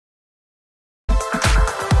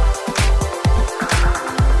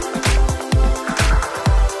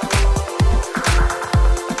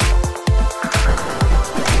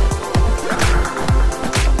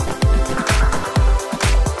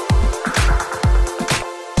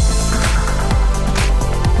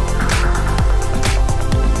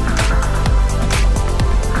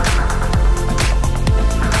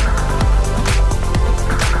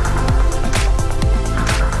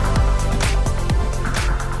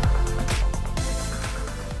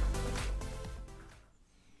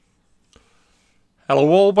Hello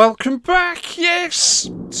all, welcome back. Yes,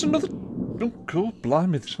 it's another. Oh God,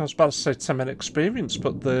 blimey! I was about to say 10-minute experience,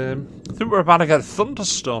 but I think we're about to get a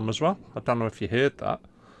thunderstorm as well. I don't know if you heard that.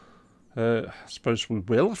 I suppose we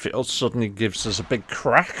will if it suddenly gives us a big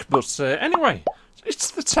crack. But anyway, it's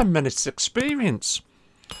the 10 minutes experience.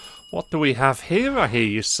 What do we have here? I hear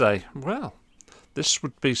you say. Well, this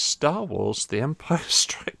would be Star Wars: The Empire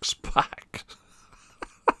Strikes Back.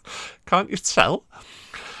 Can't you tell?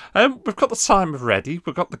 We've got the timer ready.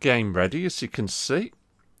 We've got the game ready, as you can see.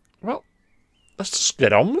 Well, let's just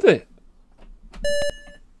get on with it.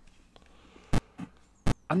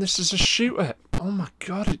 And this is a shooter. Oh my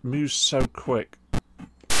God, it moves so quick.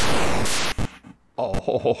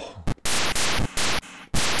 Oh.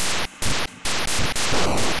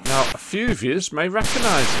 Now, a few of you may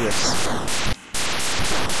recognise this.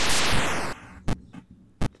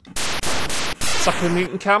 Tackling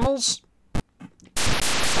mutant camels.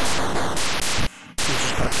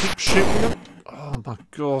 Just gotta keep shooting them. Oh my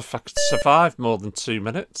God, if I could survive more than 2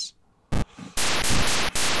 minutes.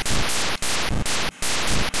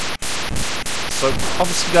 So,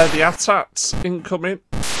 obviously they're the AT-ATs incoming.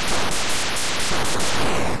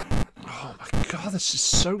 Oh my God, this is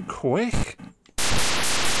so quick.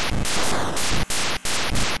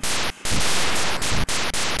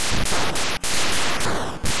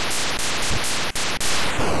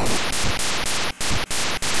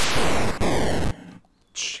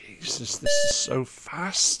 Jesus, this is so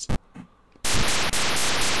fast. I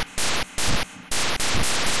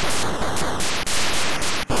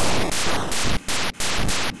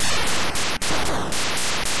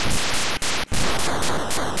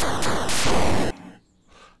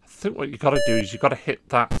think what you got to do is you got to hit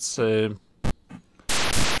that. You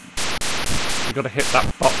got to hit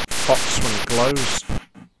that box when it glows.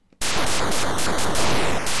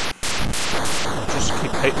 Just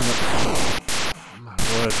keep hitting it. Oh my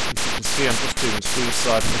word! As you can see, I'm just doing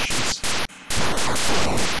suicide missions.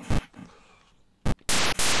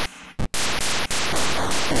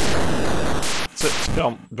 It's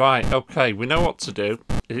gone. Right, okay, we know what to do.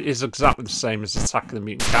 It is exactly the same as Attack of the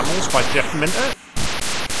Mutant Camels by Jeff Minter.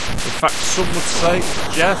 In fact, some would say,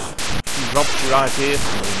 Jeff, you robbed your idea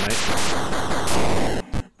from me, mate.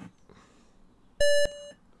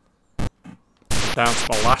 Down to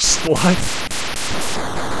my last life.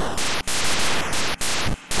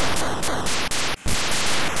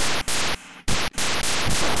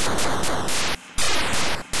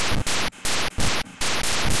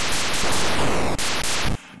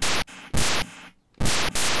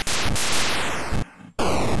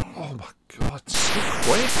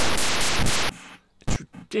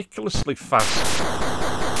 Ridiculously fast.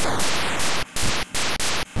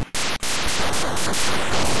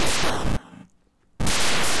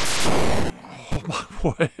 Oh my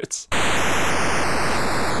word.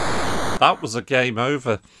 That was a game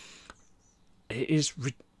over. It is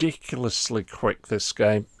ridiculously quick, this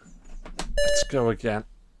game. Let's go again.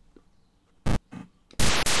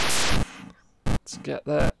 Let's get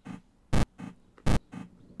there.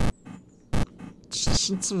 Just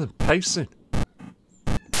listen to the pacing.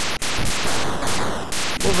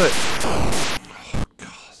 Love it. Oh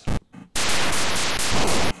God.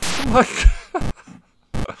 Oh my God.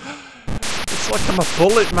 It's like I'm a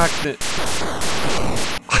bullet magnet.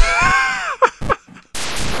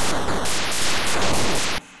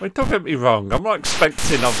 Wait, don't get me wrong. I'm not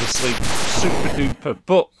expecting, obviously, super duper,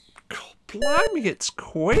 but God, blimey, it's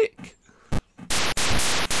quick.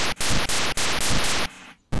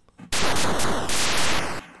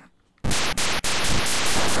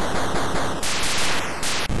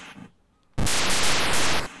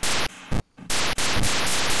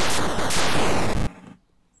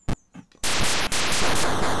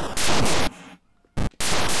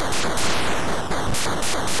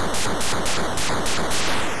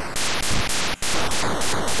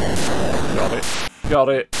 Got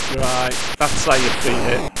it. Right. That's how you beat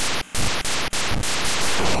it.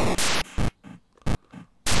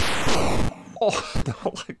 Oh,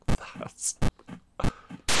 not like that.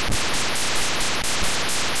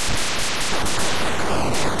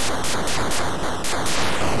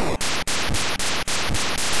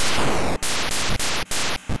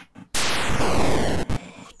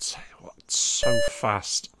 Oh, tell you what, it's so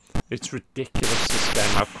fast. It's ridiculous, this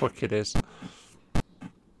game, how quick it is.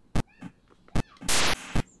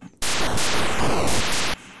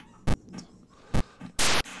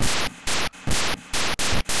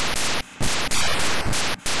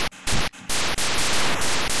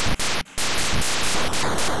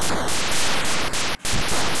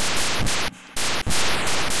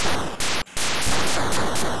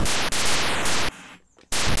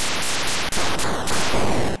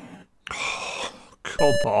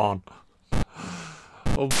 come on.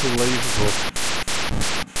 Unbelievable.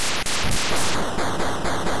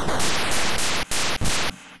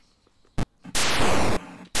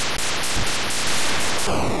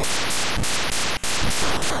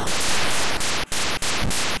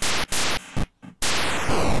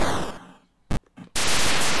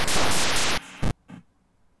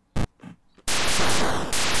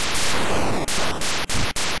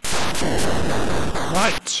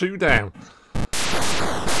 Right, 2 down.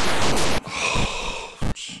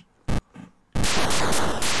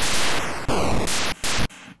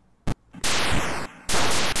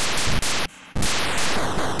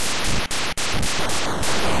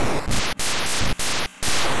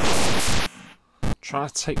 Try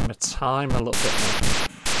to take my time a little bit more.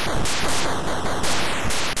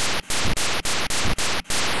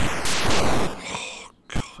 Oh,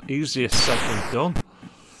 God, easier said than done.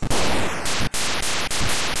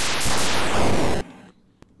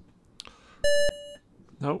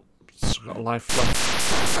 Nope, still got a life left.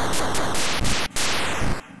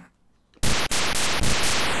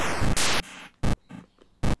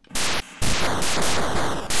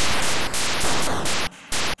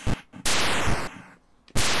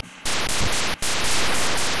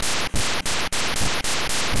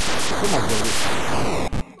 Come on, Billy.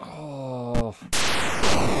 Oh.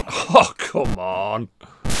 Oh, come on.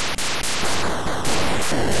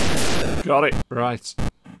 Got it. Right.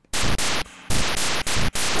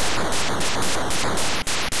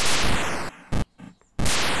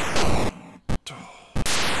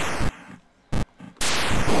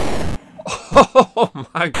 Oh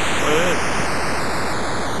my God.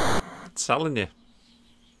 I'm telling you.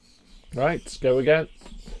 Right, let's go again.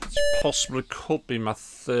 This possibly could be my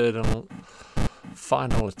 3rd and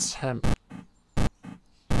final attempt.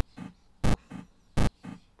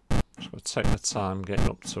 Just gotta take my time getting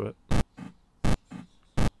up to it.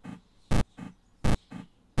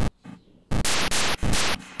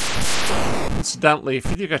 Incidentally, if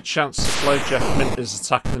you do get a chance to play Jeff Minter's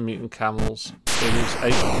Attack of the Mutant Camels, it is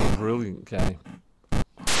a brilliant game.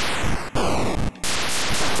 Oh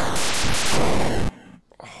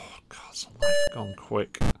God, it's life gone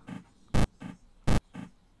quick.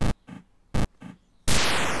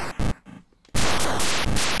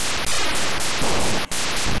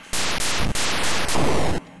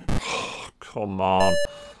 Oh, come on.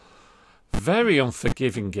 Very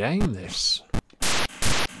unforgiving game, this.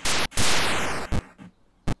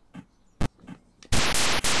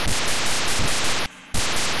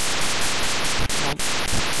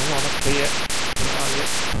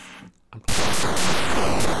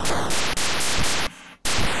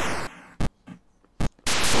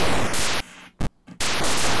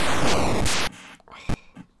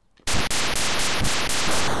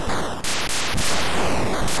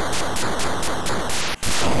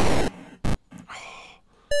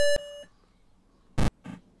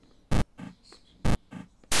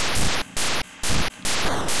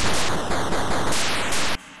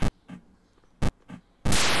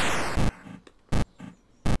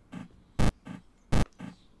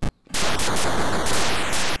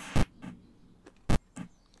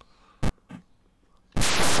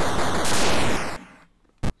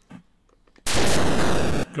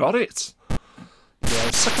 Got it. Yeah,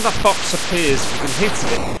 the second that box appears, if you can hit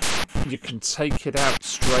it, you can take it out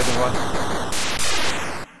straight away.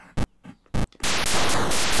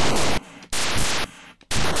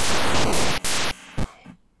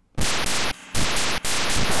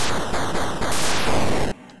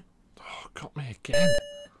 Oh, got me again.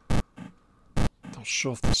 Not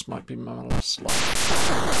sure if this might be my last life.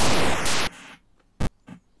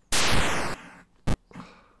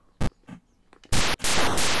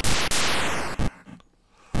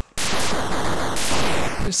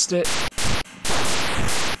 Missed it.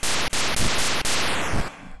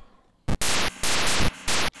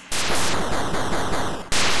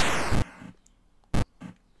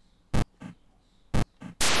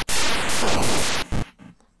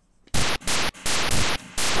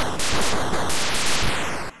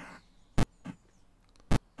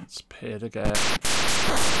 It's appeared again.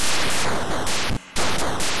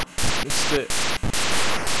 Missed it.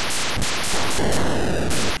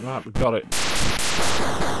 Right, we got it.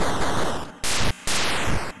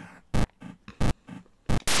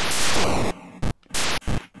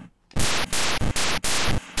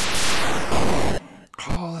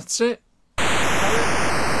 Oh, that's it.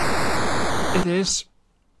 It is.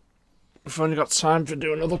 We've only got time to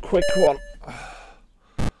do another quick one.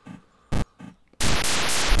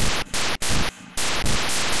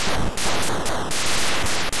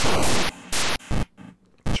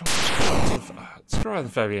 Let's try the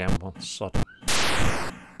very end one. Sod.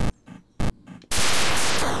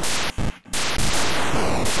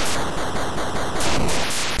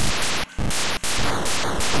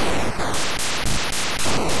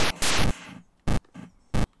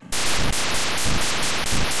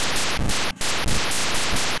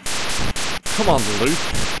 Come on, Luke.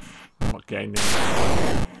 I'm not getting in.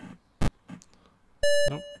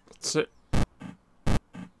 Nope, that's it.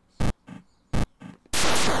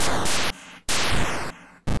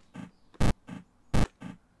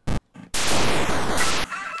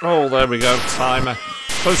 Oh, there we go, timer.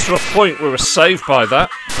 Close to a point, we were saved by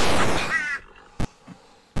that.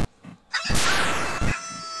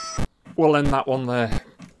 We'll end that one there.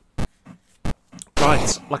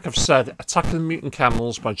 Right, like I've said, Attack of the Mutant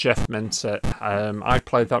Camels by Jeff Minter. I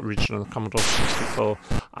played that originally on the Commodore 64.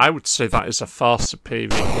 I would say that is a far superior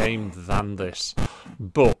game than this.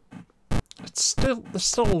 But there's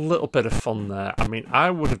still a little bit of fun there. I mean,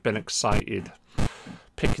 I would have been excited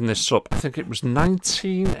picking this up. I think it was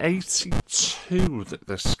 1982 that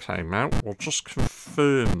this came out. We'll just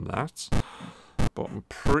confirm that. But I'm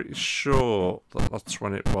pretty sure that that's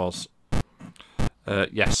when it was.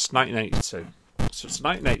 Yes, 1982. So it's a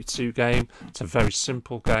 1982 game. It's a very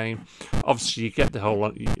simple game. Obviously, you get the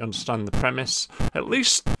whole, you understand the premise. At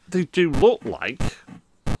least they do look like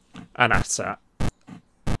an AT-AT.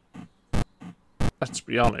 Let's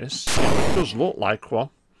be honest, it does look like one.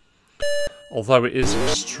 Although it is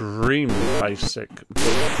extremely basic. But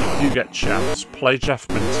if you get a chance, play Jeff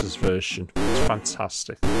Minter's version. It's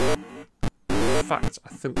fantastic. In fact, I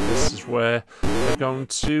think this is where they're going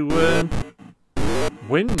to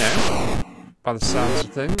win now. By the sounds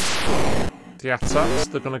of things. The AT-ATs,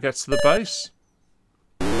 they're going to get to the base.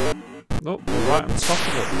 Oh, they're right on top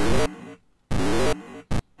of it.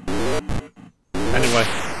 Anyway,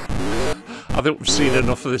 I think we've seen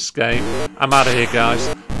enough of this game. I'm out of here,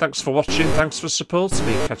 guys. Thanks for watching. Thanks for supporting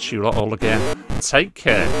me. Catch you lot all again. Take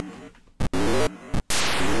care.